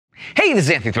Hey, this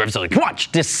is Anthony with RevZilla. Come on,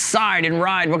 decide and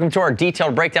ride. Welcome to our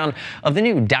detailed breakdown of the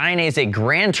new Dainese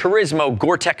Gran Turismo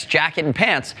GORE-TEX jacket and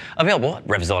pants, available at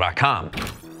RevZilla.com.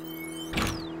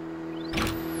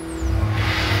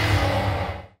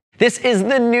 This is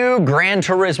the new Gran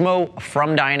Turismo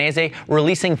from Dainese,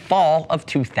 releasing fall of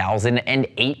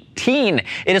 2018.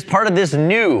 It is part of this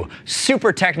new,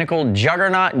 super technical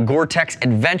juggernaut GORE-TEX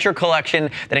adventure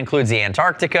collection that includes the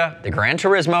Antarctica, the Gran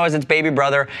Turismo as its baby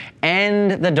brother,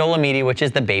 and the Dolomiti, which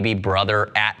is the baby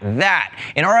brother at that.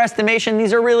 In our estimation,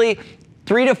 these are really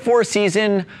 3 to 4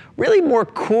 season, really more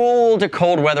cool to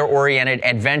cold weather oriented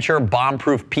adventure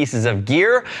bomb-proof pieces of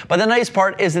gear. But the nice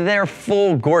part is that they're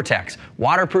full GORE-TEX,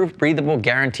 waterproof, breathable,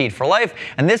 guaranteed for life.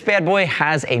 And this bad boy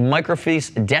has a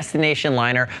microfiche destination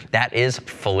liner that is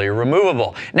fully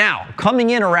removable. Now,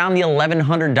 coming in around the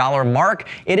 $1,100 mark,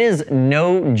 it is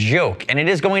no joke. And it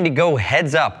is going to go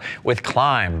heads up with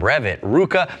Climb, Revit,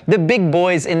 Ruka, the big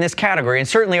boys in this category. And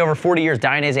certainly over 40 years,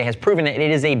 Dainese has proven that it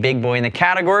is a big boy in the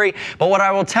category. But what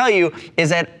I will tell you is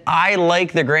that I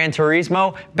like the Gran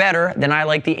Turismo better than I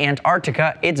like the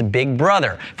Antarctica, its big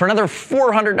brother. For another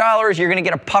 $400, you're gonna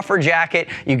get a puffer jacket,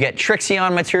 you get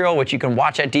Trixion material, which you can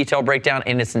watch that detail breakdown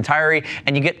in its entirety,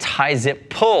 and you get tie-zip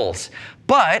pulls.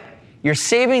 But you're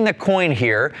saving the coin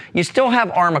here. You still have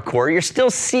Armacor. You're still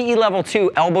CE level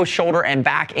 2, elbow, shoulder, and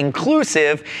back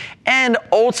inclusive. And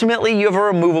ultimately, you have a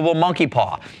removable monkey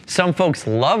paw. Some folks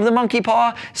love the monkey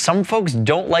paw. Some folks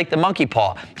don't like the monkey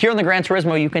paw. Here on the Gran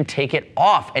Turismo, you can take it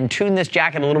off and tune this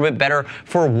jacket a little bit better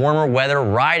for warmer weather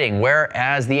riding.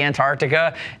 Whereas the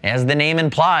Antarctica, as the name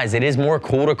implies, it is more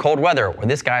cool to cold weather. Where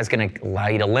this guy's going to allow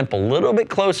you to limp a little bit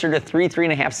closer to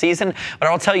 3.5 season. But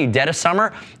I'll tell you, dead of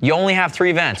summer, you only have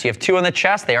 3 vents. You have 2 on the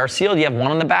chest, they are sealed. You have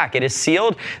 1 on the back. It is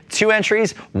sealed. 2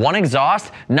 entries, 1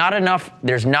 exhaust. Not enough.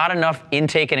 There's not enough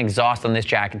intake and exhaust on this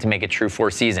jacket to make it true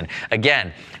for season.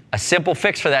 Again, a simple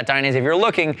fix for that, Dainese. If you're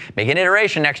looking, make an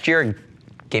iteration next year.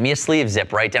 Give me a sleeve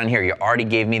zip right down here. You already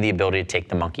gave me the ability to take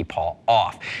the monkey paw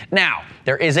off. Now,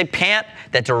 there is a pant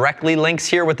that directly links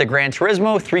here with the Gran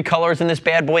Turismo. 3 colors in this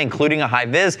bad boy, including a high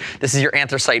vis. This is your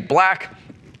anthracite black.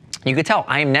 You can tell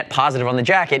I am net positive on the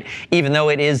jacket, even though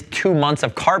it is 2 months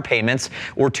of car payments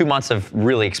or 2 months of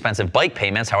really expensive bike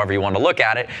payments, however you want to look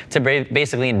at it, to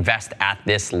basically invest at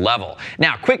this level.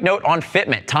 Now, quick note on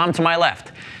fitment. Tom to my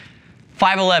left.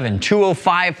 5'11",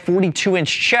 205,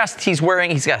 42-inch chest. He's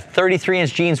got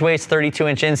 33-inch jeans waist,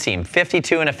 32-inch inseam,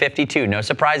 52 and a 52. No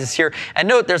surprises here. And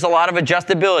note, there's a lot of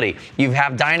adjustability. You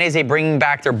have Dainese bringing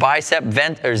back their bicep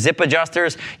vent or zip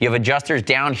adjusters. You have adjusters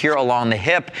down here along the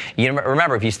hip. You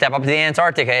remember, if you step up to the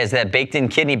Antarctica, is that baked-in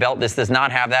kidney belt. This does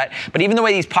not have that. But even the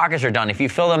way these pockets are done, if you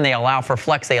fill them, they allow for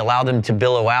flex. They allow them to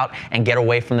billow out and get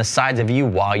away from the sides of you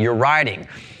while you're riding.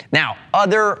 Now,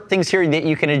 other things here that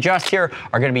you can adjust here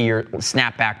are going to be your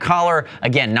snapback collar.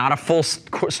 Again, not a full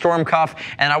storm cuff.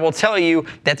 And I will tell you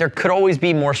that there could always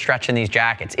be more stretch in these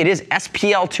jackets. It is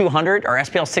SPL 200 or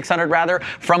SPL 600 rather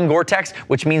from GORE-TEX,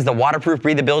 which means the waterproof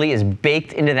breathability is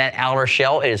baked into that outer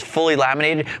shell. It is fully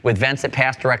laminated with vents that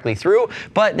pass directly through.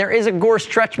 But there is a GORE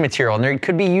stretch material, and they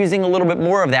could be using a little bit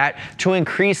more of that to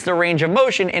increase the range of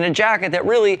motion in a jacket that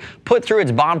really, put through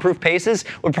its bomb-proof paces,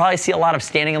 would probably see a lot of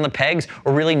standing on the pegs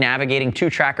or really navigating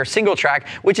 2-track or single track,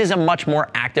 which is a much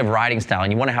more active riding style,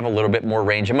 and you want to have a little bit more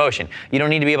range of motion. You don't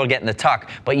need to be able to get in the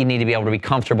tuck, but you need to be able to be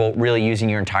comfortable really using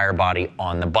your entire body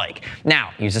on the bike.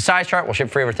 Now, use the size chart. We'll ship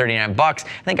free over 39 bucks.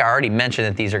 I think I already mentioned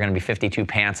that these are going to be 52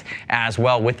 pants as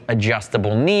well with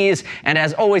adjustable knees. And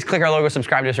as always, click our logo,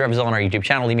 subscribe to us, RevZilla, on our YouTube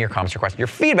channel. Leave me your comments, requests, your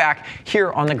feedback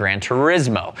here on the Gran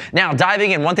Turismo. Now, diving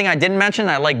in, one thing I didn't mention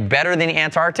I like better than the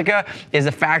Antarctica is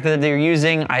the fact that they're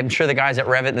using, I'm sure the guys at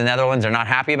Revit in the Netherlands are not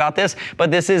happy about this,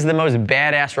 but this is the most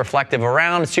badass reflective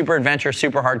around. Super adventure,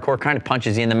 super hardcore, kind of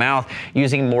punches you in the mouth,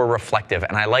 using more reflective,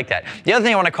 and I like that. The other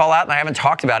thing I want to call out, and I haven't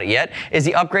talked about it yet, is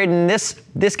the upgrade in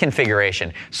this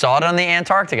configuration. Saw it on the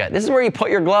Antarctica. This is where you put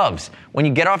your gloves. When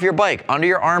you get off your bike, under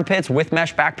your armpits with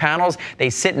mesh back panels, they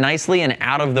sit nicely and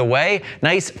out of the way.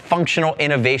 Nice functional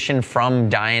innovation from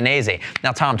Dainese.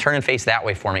 Now, Tom, turn and face that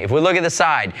way for me. If we look at the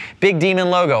side, big Demon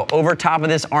logo over top of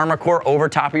this Armacor, over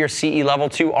top of your CE level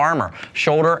 2 armor.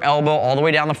 Shoulder, elbow, all the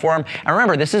way down the forearm. And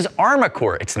remember, this is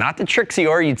Armacor. It's not the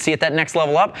Trixion you'd see at that next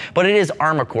level up, but it is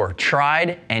Armacor.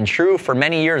 Tried and true. For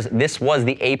many years, this was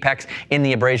the apex in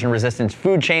the abrasion resistance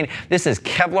food chain. This is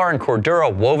Kevlar and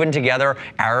Cordura woven together,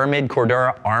 aramid,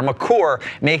 Cordura, Armacor,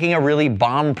 making a really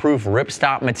bomb-proof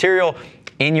ripstop material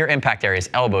in your impact areas,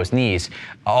 elbows, knees,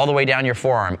 all the way down your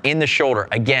forearm, in the shoulder.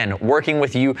 Again, working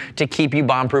with you to keep you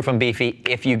bomb-proof and beefy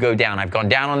if you go down. I've gone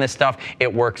down on this stuff.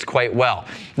 It works quite well.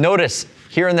 Notice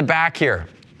here in the back here,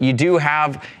 you do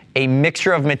have a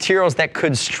mixture of materials that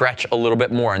could stretch a little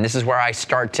bit more. And this is where I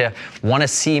start to want to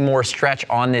see more stretch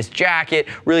on this jacket,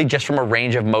 really just from a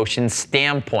range of motion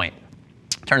standpoint.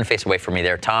 Turn the face away from me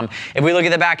there, Tom. If we look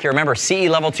at the back here, remember, CE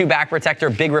Level 2 back protector,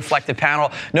 big reflective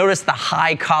panel. Notice the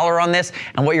high collar on this,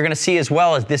 and what you're gonna see as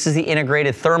well is this is the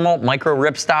integrated thermal micro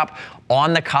ripstop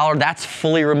on the collar. That's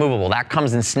fully removable. That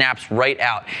comes and snaps right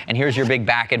out. And here's your big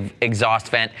back exhaust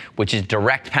vent, which is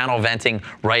direct panel venting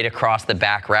right across the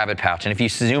back rabbit pouch. And if you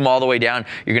zoom all the way down,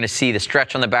 you're gonna see the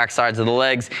stretch on the back sides of the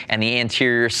legs and the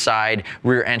anterior side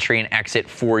rear entry and exit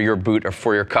for your boot or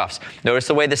for your cuffs. Notice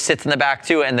the way this sits in the back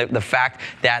too, and the fact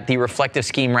that the reflective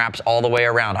scheme wraps all the way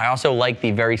around. I also like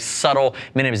the very subtle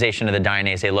minimization of the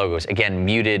Dainese logos. Again,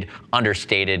 muted,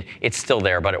 understated. It's still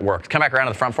there, but it works. Come back around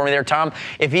to the front for me there, Tom.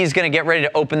 If he's gonna get ready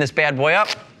to open this bad boy up,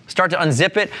 start to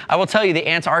unzip it. I will tell you the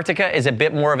Antarctica is a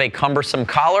bit more of a cumbersome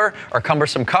collar or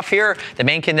cumbersome cuff here. The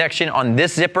main connection on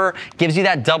this zipper gives you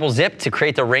that double zip to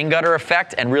create the rain gutter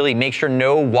effect and really make sure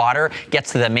no water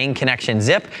gets to the main connection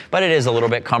zip, but it is a little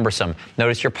bit cumbersome.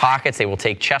 Notice your pockets, they will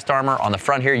take chest armor on the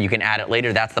front here. You can add it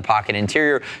later. That's the pocket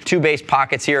interior. 2 base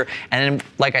pockets here. And then,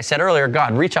 like I said earlier,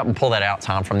 God, reach up and pull that out,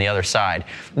 Tom, from the other side.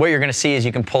 What you're gonna see is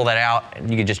you can pull that out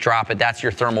and you can just drop it. That's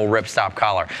your thermal ripstop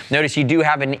collar. Notice you do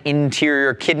have an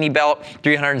interior kidney belt,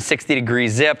 360-degree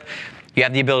zip. You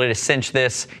have the ability to cinch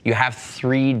this. You have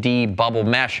 3D bubble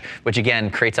mesh, which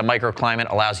again creates a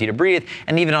microclimate, allows you to breathe.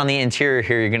 And even on the interior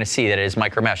here, you're gonna see that it is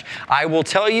micro mesh. I will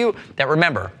tell you that,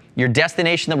 remember, your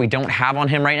destination that we don't have on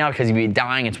him right now because he'd be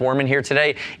dying, it's warm in here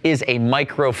today, is a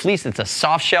micro fleece. It's a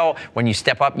soft shell. When you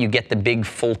step up, you get the big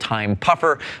full-time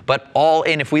puffer. But all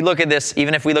in, if we look at this,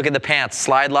 even if we look at the pants,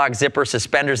 slide lock zipper,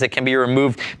 suspenders that can be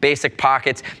removed, basic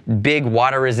pockets, big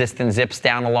water-resistant zips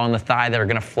down along the thigh that are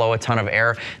gonna flow a ton of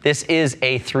air. This is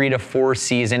a 3 to 4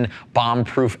 season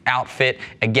bomb-proof outfit.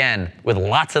 Again, with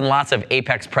lots and lots of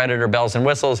Apex Predator bells and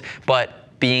whistles, but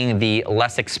being the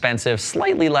less expensive,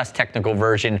 slightly less technical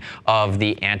version of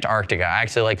the Antarctica. I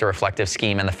actually like the reflective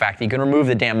scheme and the fact that you can remove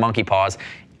the damn monkey paws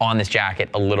on this jacket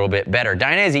a little bit better.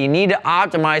 Dainese, you need to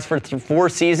optimize for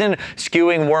 4-season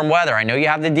skewing warm weather. I know you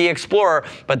have the D Explorer,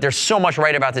 but there's so much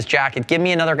right about this jacket. Give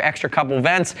me another extra couple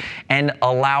vents and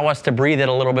allow us to breathe it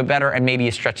a little bit better, and maybe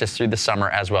you stretch this through the summer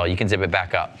as well. You can zip it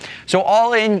back up. So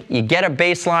all in, you get a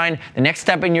baseline. The next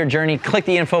step in your journey, click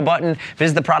the info button,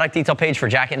 visit the product detail page for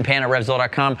jacket and pant at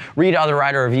RevZilla.com, read other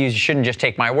rider reviews. You shouldn't just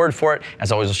take my word for it.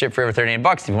 As always, we'll ship for over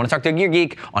 $38. If you want to talk to a gear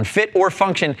geek on fit or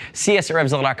function, see us at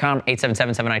RevZilla.com,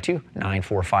 877-792-9455.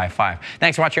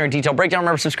 Thanks for watching our detailed breakdown.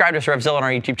 Remember, subscribe to us at RevZilla on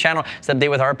our YouTube channel. Stay up to date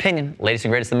with our opinion, latest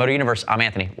and greatest in the motor universe. I'm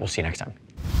Anthony. We'll see you next time.